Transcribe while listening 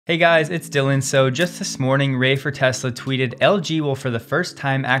Hey guys, it's Dylan. So just this morning, Ray for Tesla tweeted LG will for the first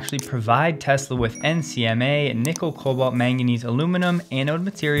time actually provide Tesla with NCMA, nickel, cobalt, manganese, aluminum anode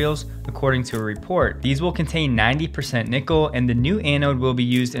materials, according to a report. These will contain 90% nickel, and the new anode will be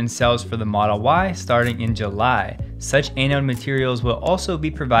used in cells for the Model Y starting in July. Such anode materials will also be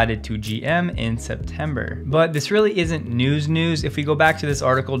provided to GM in September. But this really isn't news. If we go back to this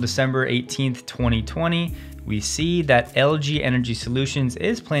article, December 18th, 2020, we see that LG Energy Solutions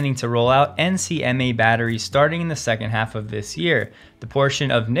is planning to roll out NCMA batteries starting in the second half of this year. The portion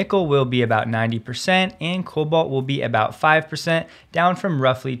of nickel will be about 90% and cobalt will be about 5%, down from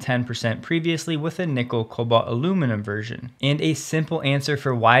roughly 10% previously with a nickel cobalt aluminum version. And a simple answer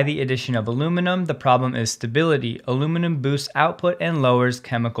for why the addition of aluminum, the problem is stability. Aluminum boosts output and lowers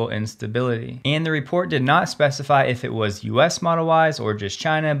chemical instability. And the report did not specify if it was US Model Ys or just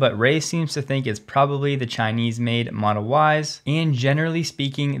China, but Ray seems to think it's probably the Chinese-made Model Ys. And generally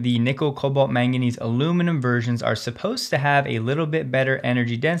speaking, the nickel cobalt manganese aluminum versions are supposed to have a little bit better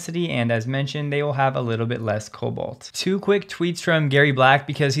energy density, and as mentioned, they will have a little bit less cobalt. Two quick tweets from Gary Black,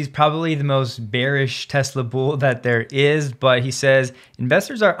 because he's probably the most bearish Tesla bull that there is, but he says,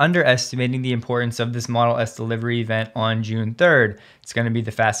 investors are underestimating the importance of this Model S delivery event on June 3rd. It's going to be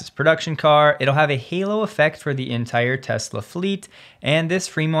the fastest production car. It'll have a halo effect for the entire Tesla fleet, and this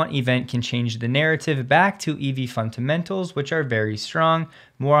Fremont event can change the narrative back to EV fundamentals, which are very strong.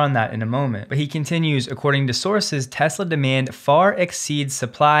 More on that in a moment. But he continues, according to sources, Tesla demand far exceeds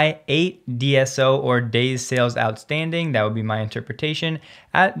supply, 8 DSO or days sales outstanding, that would be my interpretation,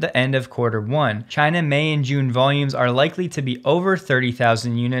 at the end of Q1. China May and June volumes are likely to be over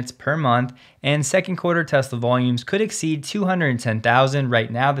 30,000 units per month, and second quarter Tesla volumes could exceed 210,000.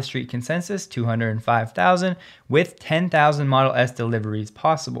 Right now, the street consensus, 205,000, with 10,000 Model S deliveries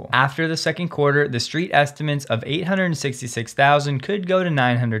possible. After the second quarter, the street estimates of 866,000 could go to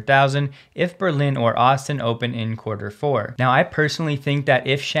 900,000 if Berlin or Austin open in Q4. Now, I personally think that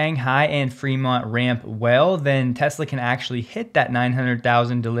if Shanghai and Fremont ramp well, then Tesla can actually hit that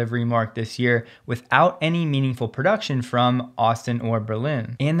 900,000 delivery mark this year without any meaningful production from Austin or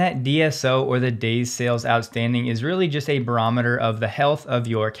Berlin. And that DSO, or the days sales outstanding, is really just a barometer of the health of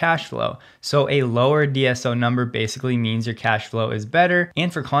your cash flow. So a lower DSO number basically means your cash flow is better.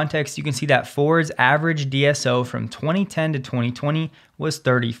 And for context, you can see that Ford's average DSO from 2010 to 2020 was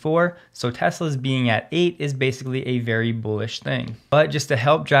 34, so Tesla's being at 8 is basically a very bullish thing. But just to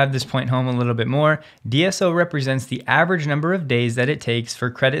help drive this point home a little bit more, DSO represents the average number of days that it takes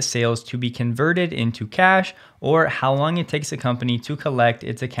for credit sales to be converted into cash, or how long it takes a company to collect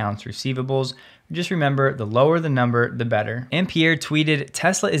its accounts receivables. Just remember, the lower the number, the better. And Pierre tweeted,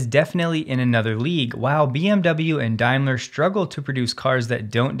 Tesla is definitely in another league. While BMW and Daimler struggle to produce cars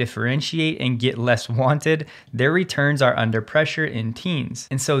that don't differentiate and get less wanted, their returns are under pressure in teens.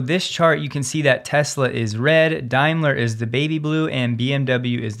 And so this chart, you can see that Tesla is red, Daimler is the baby blue, and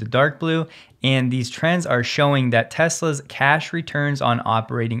BMW is the dark blue. And these trends are showing that Tesla's cash returns on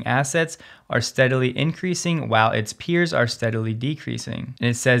operating assets are steadily increasing while its peers are steadily decreasing.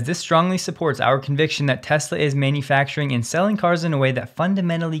 And it says this strongly supports our conviction that Tesla is manufacturing and selling cars in a way that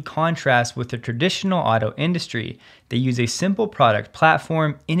fundamentally contrasts with the traditional auto industry. They use a simple product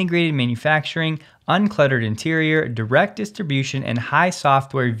platform, integrated manufacturing, uncluttered interior, direct distribution, and high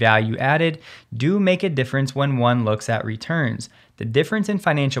software value added do make a difference when one looks at returns. The difference in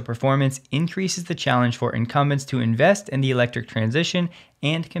financial performance increases the challenge for incumbents to invest in the electric transition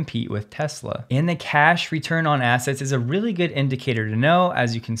and compete with Tesla. And the cash return on assets is a really good indicator to know.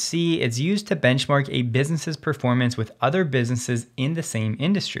 As you can see, it's used to benchmark a business's performance with other businesses in the same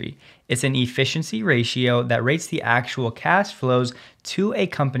industry. It's an efficiency ratio that rates the actual cash flows to a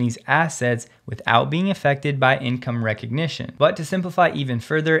company's assets without being affected by income recognition. But to simplify even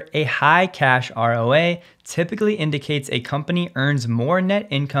further, a high cash ROA typically indicates a company earns more net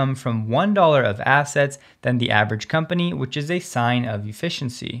income from $1 of assets than the average company, which is a sign of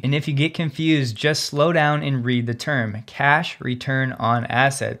efficiency. And if you get confused, just slow down and read the term cash return on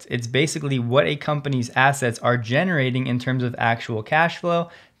assets. It's basically what a company's assets are generating in terms of actual cash flow.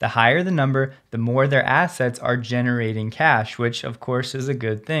 The higher the number, the more their assets are generating cash, which of course is a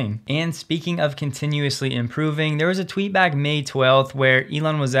good thing. And speaking of continuously improving, there was a tweet back May 12th where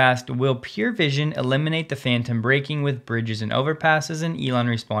Elon was asked, will Pure Vision eliminate the phantom braking with bridges and overpasses? And Elon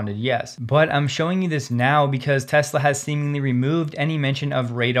responded yes. But I'm showing you this now because Tesla has seemingly removed any mention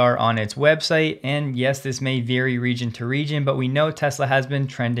of radar on its website. And yes, this may vary region to region, but we know Tesla has been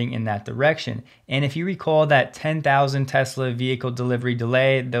trending in that direction. And if you recall that 10,000 Tesla vehicle delivery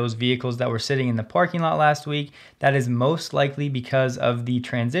delay, those vehicles that were sitting in the parking lot last week, that is most likely because of the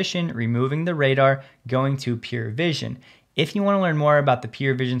transition, removing the radar, going to Pure Vision. If you want to learn more about the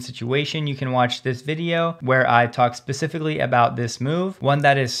Pure Vision situation, you can watch this video where I talk specifically about this move, one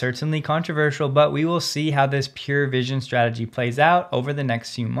that is certainly controversial, but we will see how this Pure Vision strategy plays out over the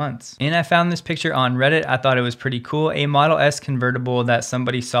next few months. And I found this picture on Reddit. I thought it was pretty cool, a Model S convertible that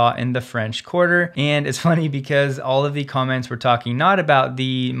somebody saw in the French Quarter. And it's funny because all of the comments were talking not about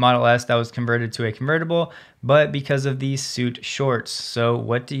the Model S that was converted to a convertible, but because of these suit shorts. So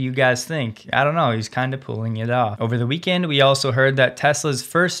what do you guys think? I don't know, he's kind of pulling it off. Over the weekend, we also heard that Tesla's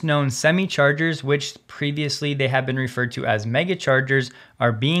first known semi-chargers, which previously they have been referred to as MEGAchargers,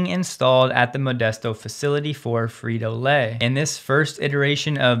 are being installed at the Modesto facility for Frito-Lay. And this first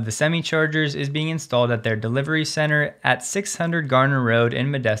iteration of the semi-chargers is being installed at their delivery center at 600 Garner Road in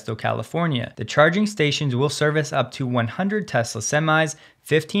Modesto, California. The charging stations will service up to 100 Tesla semis,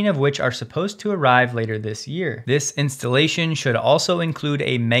 15 of which are supposed to arrive later this year. This installation should also include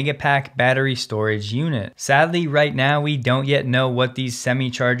a Megapack battery storage unit. Sadly, right now we don't yet know what these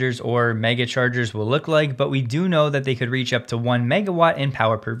semi-chargers or MEGAchargers will look like, but we do know that they could reach up to 1 megawatt in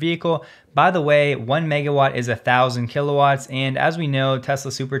power per vehicle. By the way, 1 megawatt is 1,000 kilowatts, and as we know,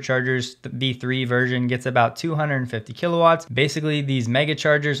 Tesla Superchargers, the V3 version, gets about 250 kilowatts. Basically, these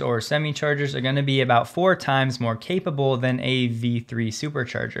MEGAchargers or semi-chargers are going to be about 4 times more capable than a V3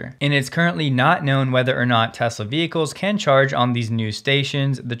 supercharger. And it's currently not known whether or not Tesla vehicles can charge on these new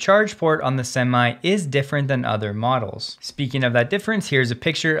stations. The charge port on the Semi is different than other models. Speaking of that difference, here's a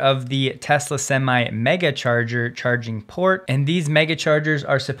picture of the Tesla Semi MEGAcharger charging port, and these MEGAchargers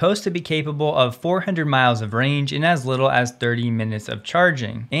are supposed to be capable of 400 miles of range in as little as 30 minutes of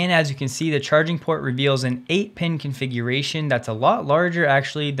charging. And as you can see, the charging port reveals an 8-pin configuration that's a lot larger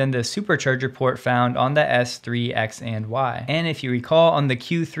actually than the supercharger port found on the S3, X, and Y. And if you recall, on the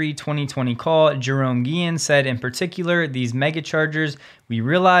Q3 2020 call, Jerome Guillen said in particular, these MEGAchargers, we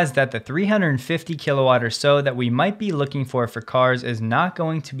realized that the 350 kilowatt or so that we might be looking for cars is not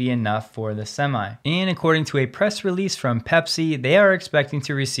going to be enough for the Semi. And according to a press release from Pepsi, they are expecting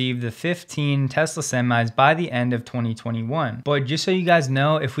to receive the 15 Tesla Semis by the end of 2021. But just so you guys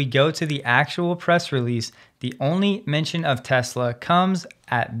know, if we go to the actual press release, the only mention of Tesla comes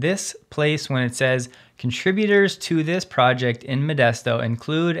at this place when it says, contributors to this project in Modesto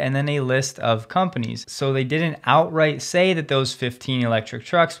include, and then a list of companies. So they didn't outright say that those 15 electric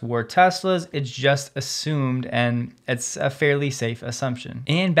trucks were Teslas, it's just assumed, and it's a fairly safe assumption.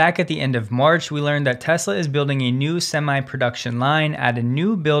 And back at the end of March, we learned that Tesla is building a new semi-production line at a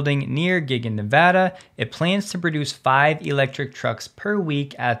new building near Giga, Nevada. It plans to produce 5 electric trucks per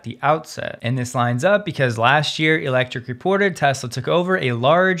week at the outset. And this lines up because last year, Electric reported Tesla took over a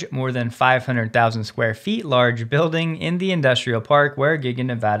large, more than 500,000 square feet large building in the industrial park where Giga,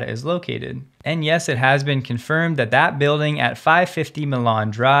 Nevada is located. And yes, it has been confirmed that that building at 550 Milan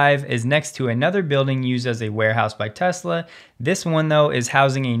Drive is next to another building used as a warehouse by Tesla. This one though is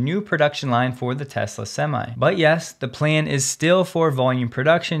housing a new production line for the Tesla Semi. But yes, the plan is still for volume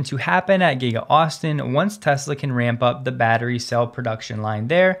production to happen at Giga Austin once Tesla can ramp up the battery cell production line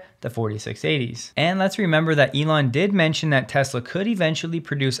there, the 4680s. And let's remember that Elon did mention that Tesla could eventually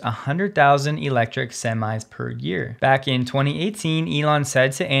produce 100,000 electric semis per year. Back in 2018, Elon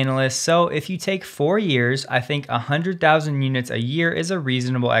said to analysts, so if you take 4 years, I think 100,000 units a year is a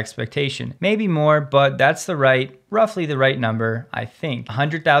reasonable expectation. Maybe more, but that's roughly the right number, I think.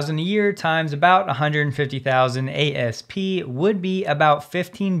 100,000 a year times about 150,000 ASP would be about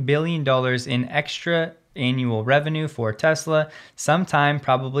 $15 billion in extra annual revenue for Tesla sometime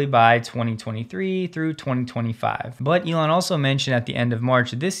probably by 2023 through 2025. But Elon also mentioned at the end of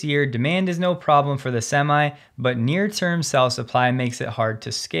March this year, demand is no problem for the Semi, but near-term cell supply makes it hard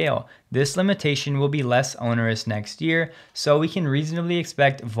to scale. This limitation will be less onerous next year, so we can reasonably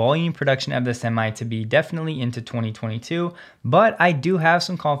expect volume production of the Semi to be definitely into 2022, but I do have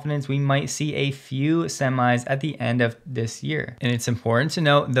some confidence we might see a few Semis at the end of this year. And it's important to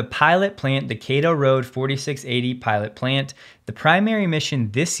note the pilot plant, the Cato Road 4680 pilot plant, the primary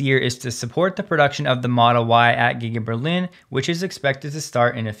mission this year is to support the production of the Model Y at Giga Berlin, which is expected to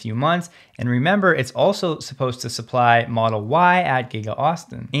start in a few months. And remember, it's also supposed to supply Model Y at Giga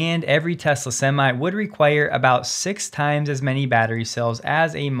Austin. And every Tesla Semi would require about 6 times as many battery cells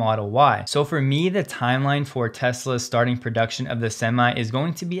as a Model Y. So for me, the timeline for Tesla's starting production of the Semi is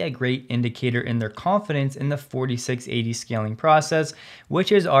going to be a great indicator in their confidence in the 4680 scaling process,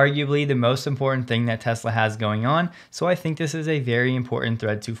 which is arguably the most important thing that Tesla has going on. So I think this is a very important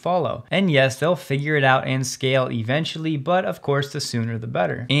thread to follow. And yes, they'll figure it out and scale eventually, but of course, the sooner the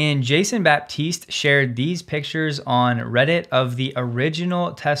better. And Jason Baptiste shared these pictures on Reddit of the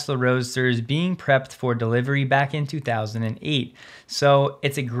original Tesla Roadsters being prepped for delivery back in 2008. So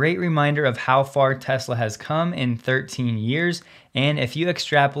it's a great reminder of how far Tesla has come in 13 years. And if you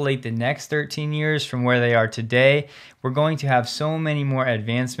extrapolate the next 13 years from where they are today, we're going to have so many more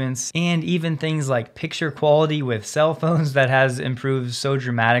advancements, and even things like picture quality with cell phones that has improved so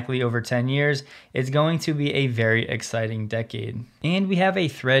dramatically over 10 years. It's going to be a very exciting decade. And we have a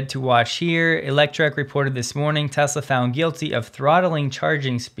thread to watch here. Electrek reported this morning Tesla found guilty of throttling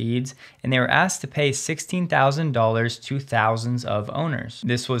charging speeds, and they were asked to pay $16,000 to thousands of owners.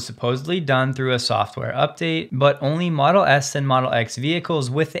 This was supposedly done through a software update, but only Model S and Model X vehicles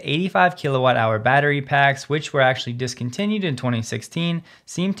with the 85 kilowatt hour battery packs, which were actually discontinued in 2016,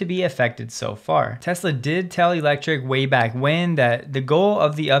 seem to be affected so far. Tesla did tell Electrek way back when that the goal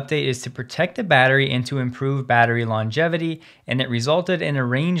of the update is to protect the battery and to improve battery longevity, and it resulted in a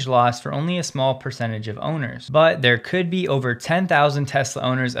range loss for only a small percentage of owners. But there could be over 10,000 Tesla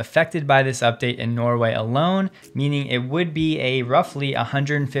owners affected by this update in Norway alone, meaning it would be a roughly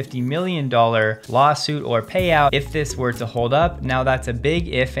 $150 million lawsuit or payout if this were to hold up. Now that's a big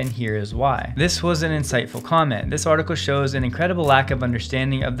if, and here is why. This was an insightful comment. This article shows an incredible lack of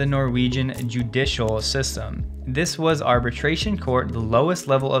understanding of the Norwegian judicial system. This was arbitration court, the lowest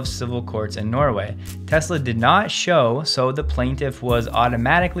level of civil courts in Norway. Tesla did not show, so the plaintiff was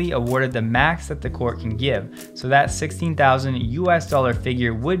automatically awarded the max that the court can give. So that $16,000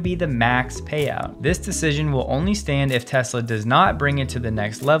 figure would be the max payout. This decision will only stand if Tesla does not bring it to the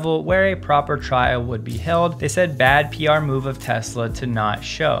next level where a proper trial would be held. They said bad PR move of Tesla to not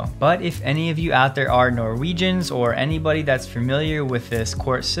show. But if any of you out there are Norwegians or anybody that's familiar with this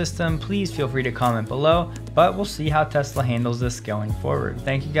court system, please feel free to comment below. But we'll see how Tesla handles this going forward.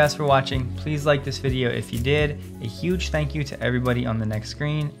 Thank you guys for watching. Please like this video if you did. A huge thank you to everybody on the next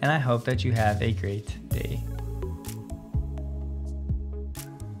screen, and I hope that you have a great day.